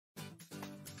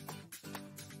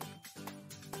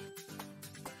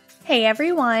Hey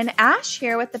everyone, Ash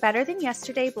here with the Better Than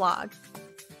Yesterday blog.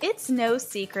 It's no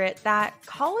secret that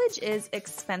college is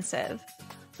expensive,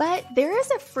 but there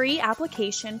is a free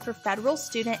application for federal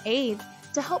student aid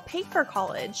to help pay for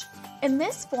college, and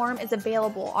this form is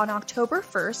available on October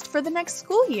 1st for the next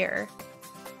school year.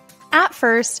 At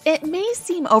first, it may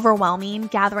seem overwhelming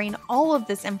gathering all of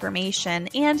this information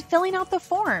and filling out the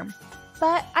form,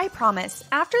 but I promise,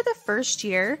 after the first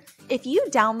year, if you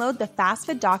download the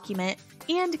FAFSA document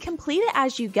and complete it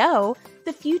as you go,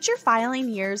 the future filing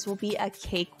years will be a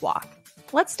cakewalk.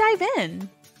 Let's dive in.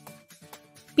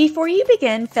 Before you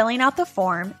begin filling out the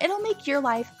form, it'll make your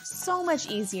life so much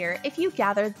easier if you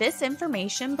gather this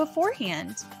information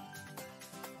beforehand.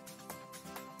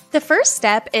 The first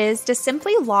step is to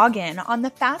simply log in on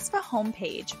the FAFSA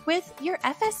homepage with your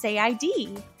FSA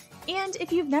ID. And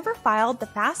if you've never filed the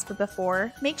FAFSA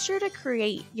before, make sure to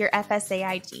create your FSA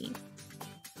ID.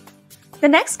 The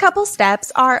next couple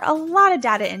steps are a lot of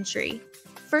data entry.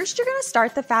 First, you're going to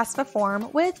start the FAFSA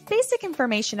form with basic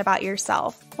information about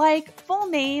yourself, like full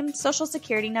name, social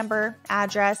security number,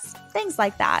 address, things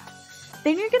like that.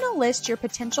 Then you're going to list your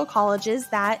potential colleges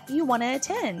that you want to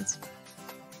attend.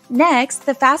 Next,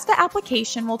 the FAFSA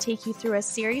application will take you through a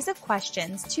series of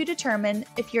questions to determine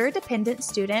if you're a dependent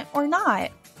student or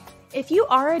not. If you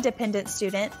are a dependent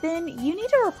student, then you need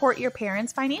to report your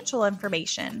parents' financial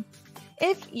information.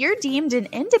 If you're deemed an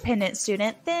independent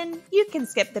student, then you can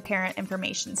skip the parent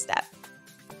information step.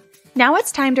 Now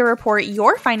it's time to report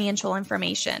your financial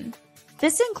information.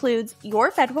 This includes your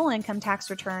federal income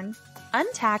tax return,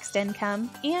 untaxed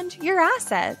income, and your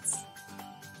assets.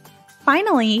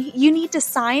 Finally, you need to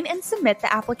sign and submit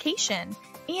the application,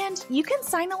 and you can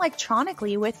sign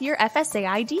electronically with your FSA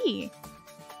ID.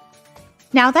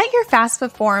 Now that your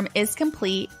FAFSA form is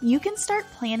complete, you can start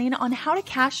planning on how to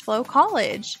cash flow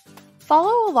college.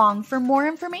 Follow along for more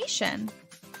information.